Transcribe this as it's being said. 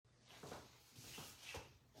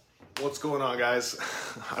What's going on, guys?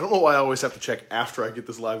 I don't know why I always have to check after I get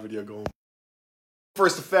this live video going.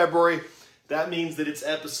 1st of February, that means that it's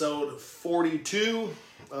episode 42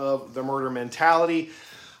 of The Murder Mentality.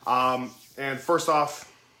 And first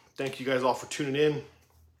off, thank you guys all for tuning in.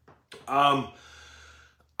 I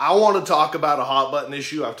want to talk about a hot button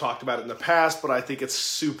issue. I've talked about it in the past, but I think it's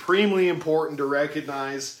supremely important to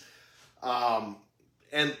recognize.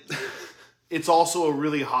 And it's also a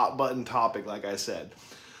really hot button topic, like I said.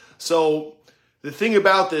 So the thing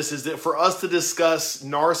about this is that for us to discuss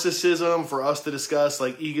narcissism, for us to discuss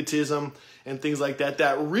like egotism and things like that,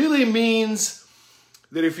 that really means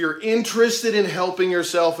that if you're interested in helping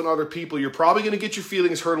yourself and other people, you're probably going to get your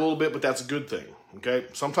feelings hurt a little bit, but that's a good thing, okay?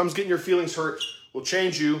 Sometimes getting your feelings hurt will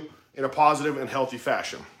change you in a positive and healthy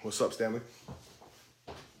fashion. What's up, Stanley?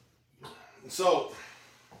 So,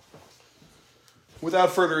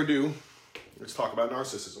 without further ado, let's talk about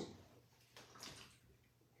narcissism.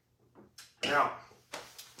 Now,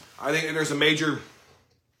 I think that there's a major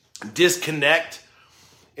disconnect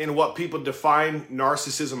in what people define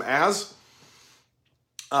narcissism as.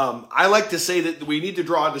 I like to say that we need to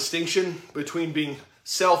draw a distinction between being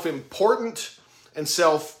self-important and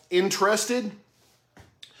self-interested.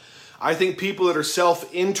 I think people that are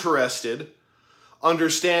self-interested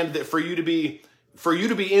understand that for you to be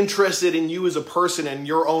interested in you as a person and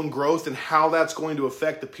your own growth and how that's going to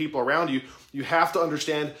affect the people around you, you have to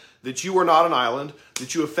understand that you are not an island,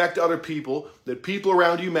 that you affect other people, that people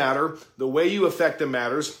around you matter, the way you affect them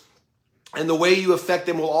matters, and the way you affect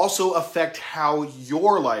them will also affect how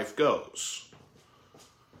your life goes.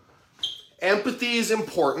 Empathy is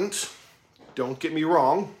important. Don't get me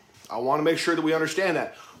wrong. I want to make sure that we understand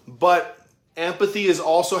that. But empathy is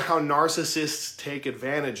also how narcissists take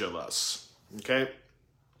advantage of us. Okay?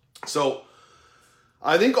 So,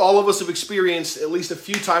 I think all of us have experienced at least a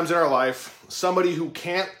few times in our life somebody who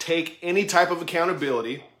can't take any type of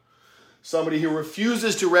accountability, somebody who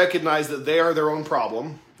refuses to recognize that they are their own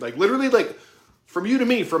problem. Like literally, like from you to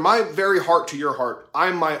me, from my very heart to your heart,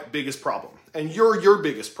 I'm my biggest problem. And you're your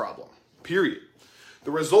biggest problem, period.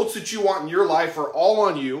 The results that you want in your life are all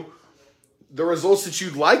on you. The results that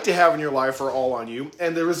you'd like to have in your life are all on you.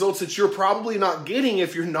 And the results that you're probably not getting,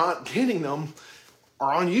 if you're not getting them,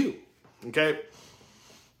 are on you. Okay?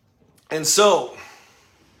 And so,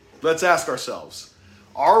 let's ask ourselves,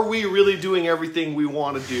 are we really doing everything we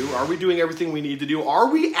want to do? Are we doing everything we need to do?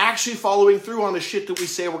 Are we actually following through on the shit that we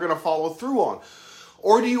say we're going to follow through on?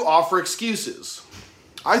 Or do you offer excuses?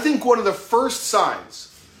 I think one of the first signs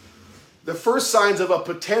of a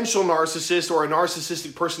potential narcissist or a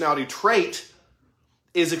narcissistic personality trait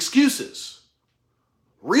is excuses.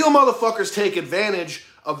 Real motherfuckers take advantage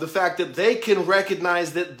of the fact that they can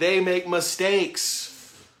recognize that they make mistakes.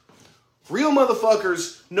 Real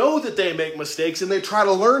motherfuckers know that they make mistakes and they try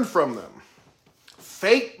to learn from them.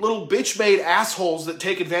 Fake little bitch-made assholes that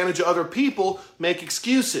take advantage of other people make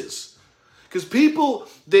excuses. Because people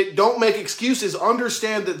that don't make excuses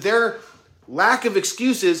understand that their lack of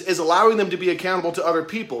excuses is allowing them to be accountable to other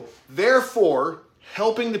people. Therefore,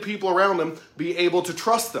 helping the people around them be able to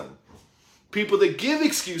trust them. People that give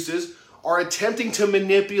excuses are attempting to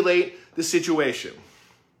manipulate the situation.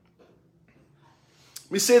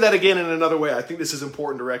 Let me say that again in another way. I think this is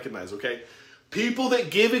important to recognize, okay? People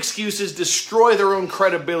that give excuses destroy their own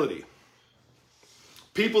credibility.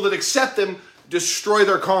 People that accept them destroy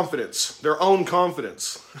their confidence, their own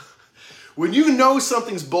confidence. When you know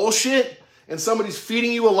something's bullshit and somebody's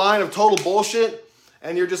feeding you a line of total bullshit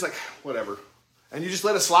and you're just like, whatever, and you just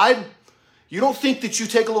let it slide, you don't think that you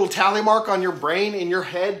take a little tally mark on your brain, in your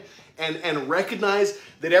head, and recognize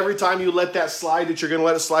that every time you let that slide that you're going to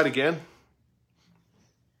let it slide again?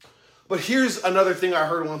 But here's another thing I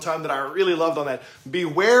heard one time that I really loved on that.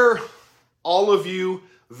 Beware all of you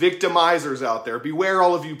victimizers out there. Beware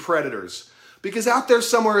all of you predators. Because out there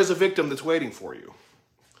somewhere is a victim that's waiting for you.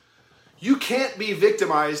 You can't be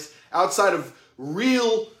victimized outside of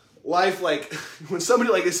real life, like when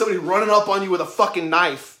somebody running up on you with a fucking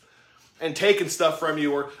knife and taking stuff from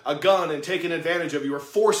you, or a gun and taking advantage of you, or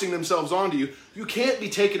forcing themselves onto you. You can't be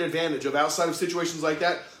taken advantage of outside of situations like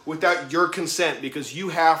that without your consent, because you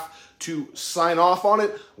have to sign off on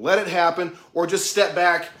it, let it happen, or just step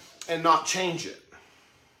back and not change it.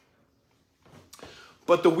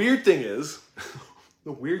 But the weird thing is,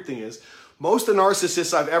 most of the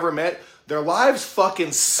narcissists I've ever met, their lives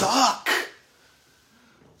fucking suck.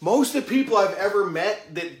 Most of the people I've ever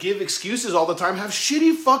met that give excuses all the time have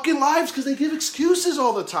shitty fucking lives because they give excuses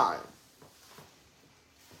all the time.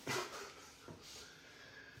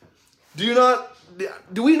 Do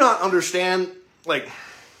we not understand, like,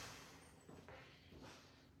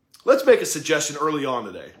 let's make a suggestion early on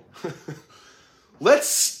today. Let's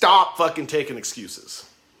stop fucking taking excuses.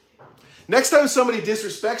 Next time somebody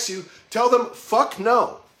disrespects you, tell them, fuck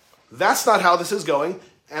no. That's not how this is going,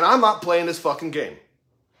 and I'm not playing this fucking game.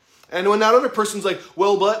 And when that other person's like,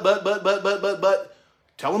 well, but,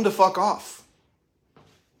 tell them to fuck off.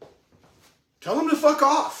 Tell them to fuck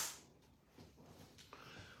off.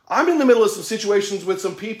 I'm in the middle of some situations with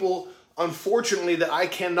some people, unfortunately, that I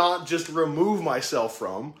cannot just remove myself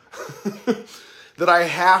from, that I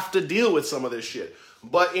have to deal with some of this shit.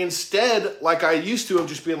 But instead, like I used to, I'm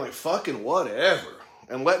just being like, fucking whatever,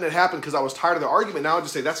 and letting it happen because I was tired of the argument. Now I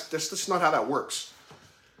just say, that's just not how that works.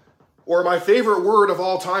 Or my favorite word of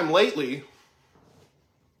all time lately,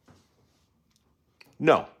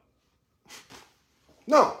 no.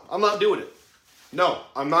 No, I'm not doing it. No,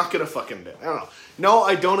 I'm not going to fucking do it. I don't know. No,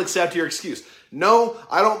 I don't accept your excuse. No,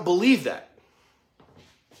 I don't believe that.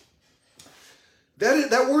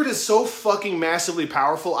 That word is so fucking massively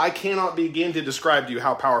powerful, I cannot begin to describe to you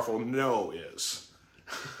how powerful no is.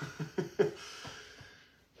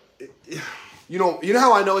 You know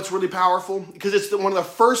how I know it's really powerful? Because it's one of the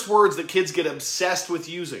first words that kids get obsessed with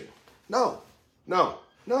using. No, no,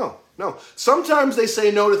 no, no. Sometimes they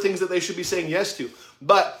say no to things that they should be saying yes to.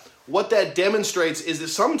 But what that demonstrates is that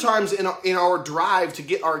sometimes in our drive to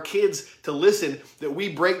get our kids to listen, that we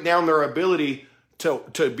break down their ability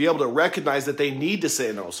to be able to recognize that they need to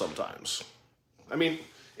say no sometimes. I mean,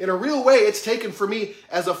 in a real way, it's taken for me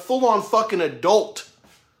as a full-on fucking adult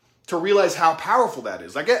to realize how powerful that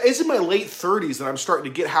is. Like, it's in my late 30s that I'm starting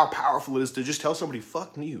to get how powerful it is to just tell somebody,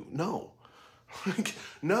 fuck you. No.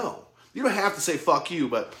 No. You don't have to say fuck you,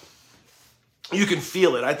 but you can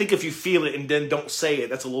feel it. I think if you feel it and then don't say it,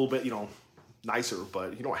 that's a little bit, nicer,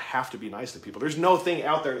 but you don't have to be nice to people. There's no thing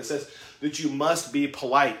out there that says that you must be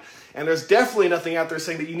polite. And there's definitely nothing out there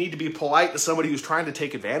saying that you need to be polite to somebody who's trying to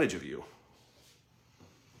take advantage of you.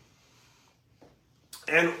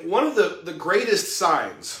 And one of the greatest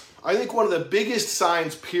signs, I think one of the biggest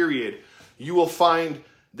signs, period, you will find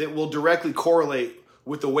that will directly correlate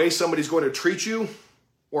with the way somebody's going to treat you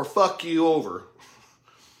or fuck you over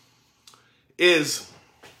is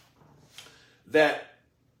that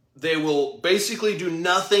they will basically do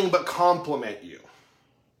nothing but compliment you.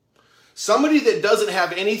 Somebody that doesn't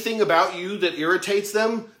have anything about you that irritates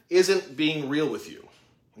them isn't being real with you.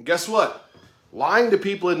 And guess what? Lying to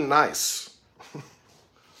people isn't nice.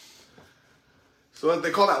 So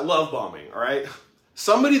they call that love bombing, all right?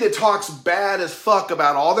 Somebody that talks bad as fuck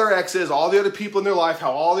about all their exes, all the other people in their life,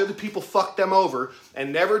 how all the other people fucked them over,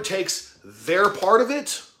 and never takes their part of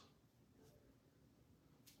it,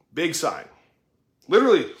 big sign.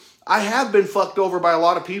 Literally, I have been fucked over by a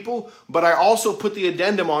lot of people, but I also put the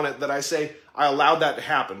addendum on it that I say, I allowed that to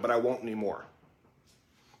happen, but I won't anymore.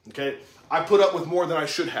 Okay? I put up with more than I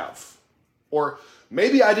should have. Or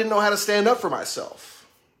maybe I didn't know how to stand up for myself.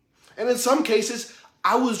 And in some cases,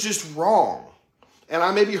 I was just wrong. And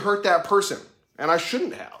I maybe hurt that person, and I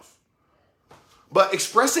shouldn't have. But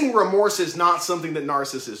expressing remorse is not something that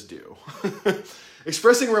narcissists do.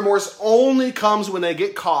 Expressing remorse only comes when they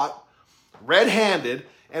get caught red-handed,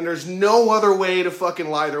 and there's no other way to fucking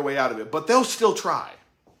lie their way out of it. But they'll still try.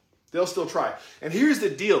 They'll still try. And here's the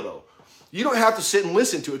deal, though. You don't have to sit and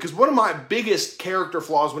listen to it, because one of my biggest character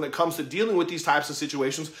flaws when it comes to dealing with these types of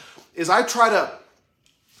situations is I try to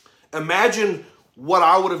imagine what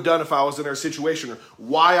I would have done if I was in their situation, or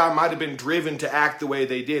why I might have been driven to act the way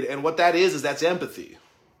they did. And what that is that's empathy.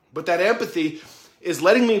 But that empathy is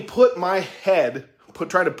letting me put my head,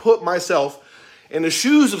 trying to put myself in the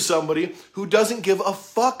shoes of somebody who doesn't give a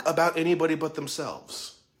fuck about anybody but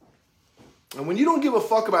themselves. And when you don't give a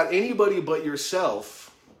fuck about anybody but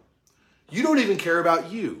yourself, you don't even care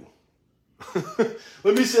about you.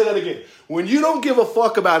 Let me say that again. When you don't give a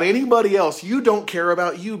fuck about anybody else, you don't care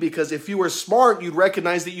about you, because if you were smart, you'd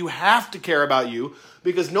recognize that you have to care about you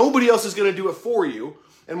because nobody else is going to do it for you.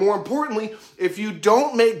 And more importantly, if you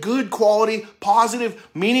don't make good quality, positive,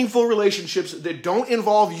 meaningful relationships that don't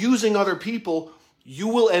involve using other people, you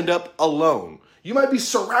will end up alone. You might be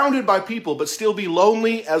surrounded by people, but still be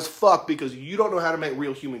lonely as fuck because you don't know how to make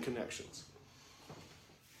real human connections.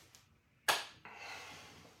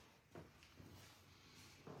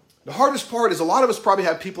 The hardest part is a lot of us probably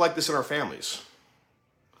have people like this in our families.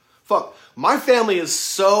 Fuck, my family is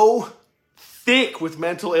so thick with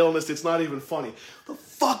mental illness, it's not even funny. The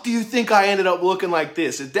fuck do you think I ended up looking like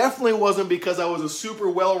this? It definitely wasn't because I was a super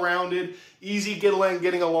well-rounded, easy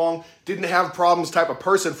getting along, didn't have problems type of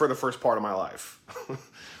person for the first part of my life.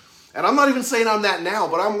 And I'm not even saying I'm that now,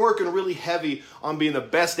 but I'm working really heavy on being the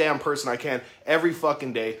best damn person I can every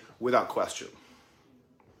fucking day without question.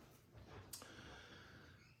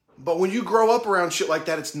 But when you grow up around shit like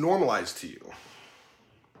that, it's normalized to you.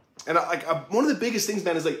 And one of the biggest things,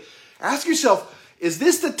 man, is like, ask yourself, is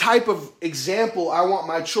this the type of example I want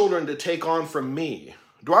my children to take on from me?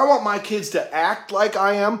 Do I want my kids to act like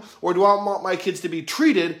I am, or do I want my kids to be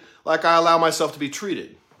treated like I allow myself to be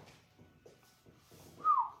treated?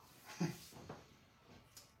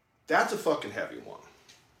 That's a fucking heavy one.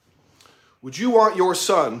 Would you want your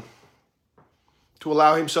son to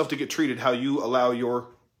allow himself to get treated how you allow your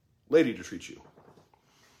lady to treat you?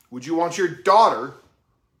 Would you want your daughter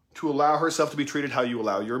to allow herself to be treated how you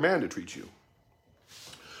allow your man to treat you?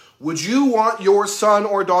 Would you want your son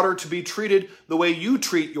or daughter to be treated the way you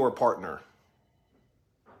treat your partner?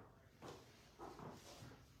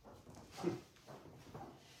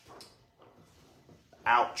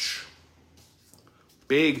 Ouch.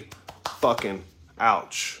 Big fucking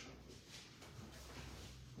ouch.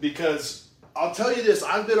 Because I'll tell you this,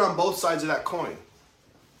 I've been on both sides of that coin.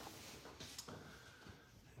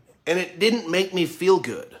 And it didn't make me feel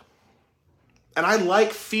good. And I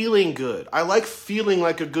like feeling good. I like feeling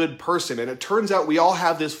like a good person. And it turns out we all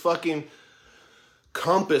have this fucking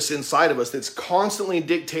compass inside of us that's constantly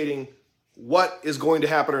dictating what is going to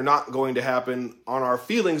happen or not going to happen on our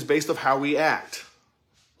feelings based on how we act.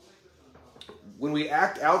 When we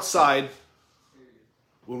act outside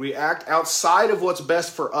of what's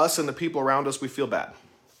best for us and the people around us, we feel bad.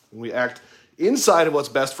 When we act inside of what's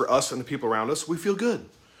best for us and the people around us, we feel good.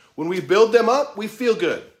 When we build them up, we feel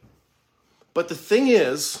good. But the thing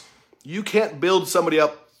is, you can't build somebody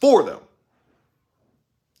up for them.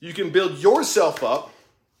 You can build yourself up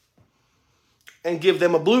and give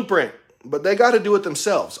them a blueprint, but they got to do it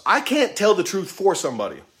themselves. I can't tell the truth for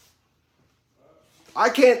somebody. I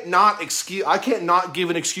can't not give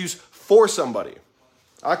an excuse for somebody.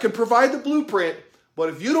 I can provide the blueprint, but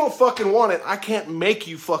if you don't fucking want it, I can't make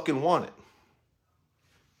you fucking want it.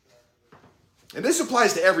 And this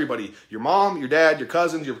applies to everybody. Your mom, your dad, your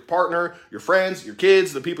cousins, your partner, your friends, your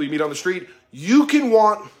kids, the people you meet on the street. You can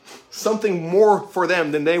want something more for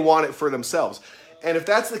them than they want it for themselves. And if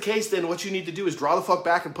that's the case, then what you need to do is draw the fuck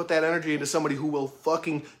back and put that energy into somebody who will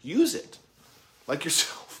fucking use it. Like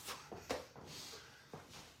yourself.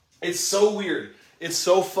 It's so weird. It's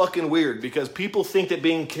so fucking weird because people think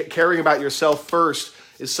that caring about yourself first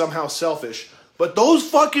is somehow selfish. But those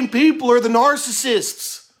fucking people are the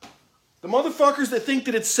narcissists. The motherfuckers that think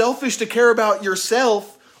that it's selfish to care about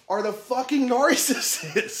yourself are the fucking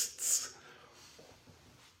narcissists.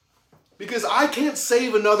 Because I can't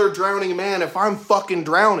save another drowning man if I'm fucking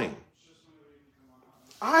drowning.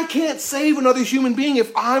 I can't save another human being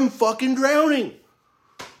if I'm fucking drowning.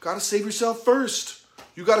 Gotta save yourself first.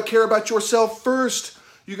 You gotta care about yourself first.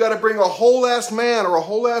 You gotta bring a whole ass man or a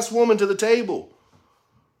whole ass woman to the table.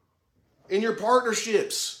 In your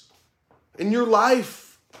partnerships. In your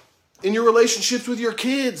life. In your relationships with your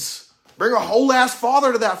kids. Bring a whole ass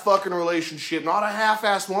father to that fucking relationship, not a half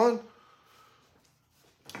ass one.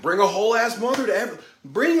 Bring a whole ass mother to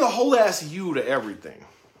bring a whole ass you to everything.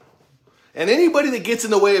 And anybody that gets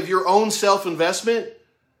in the way of your own self-investment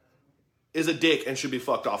is a dick and should be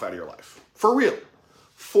fucked off out of your life. For real.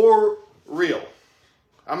 For real.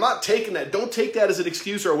 I'm not taking that. Don't take that as an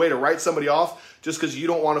excuse or a way to write somebody off just because you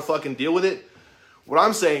don't want to fucking deal with it. What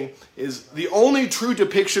I'm saying is the only true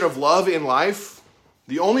depiction of love in life,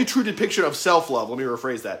 the only true depiction of self-love, let me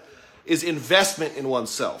rephrase that, is investment in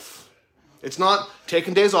oneself. It's not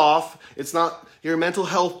taking days off. It's not your mental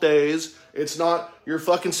health days. It's not your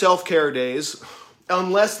fucking self-care days,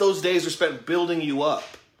 unless those days are spent building you up.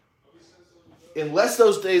 Unless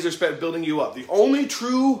those days are spent building you up. The only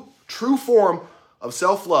true form of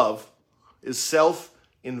self-love is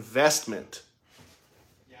self-investment.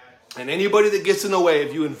 And anybody that gets in the way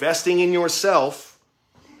of you investing in yourself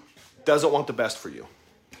doesn't want the best for you.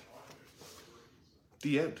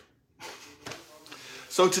 The end.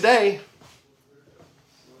 So today,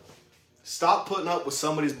 stop putting up with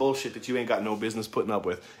somebody's bullshit that you ain't got no business putting up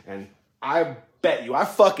with. And I bet you, I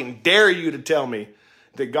fucking dare you to tell me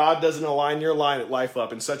that God doesn't align your life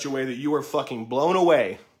up in such a way that you are fucking blown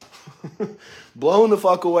away. Blown the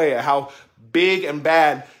fuck away at how big and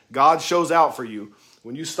bad God shows out for you.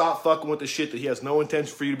 When you stop fucking with the shit that he has no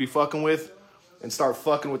intention for you to be fucking with and start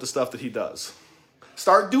fucking with the stuff that he does.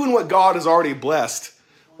 Start doing what God has already blessed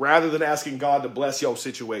rather than asking God to bless your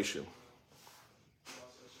situation.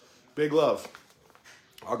 Big love.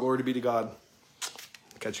 All glory to be to God.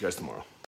 Catch you guys tomorrow.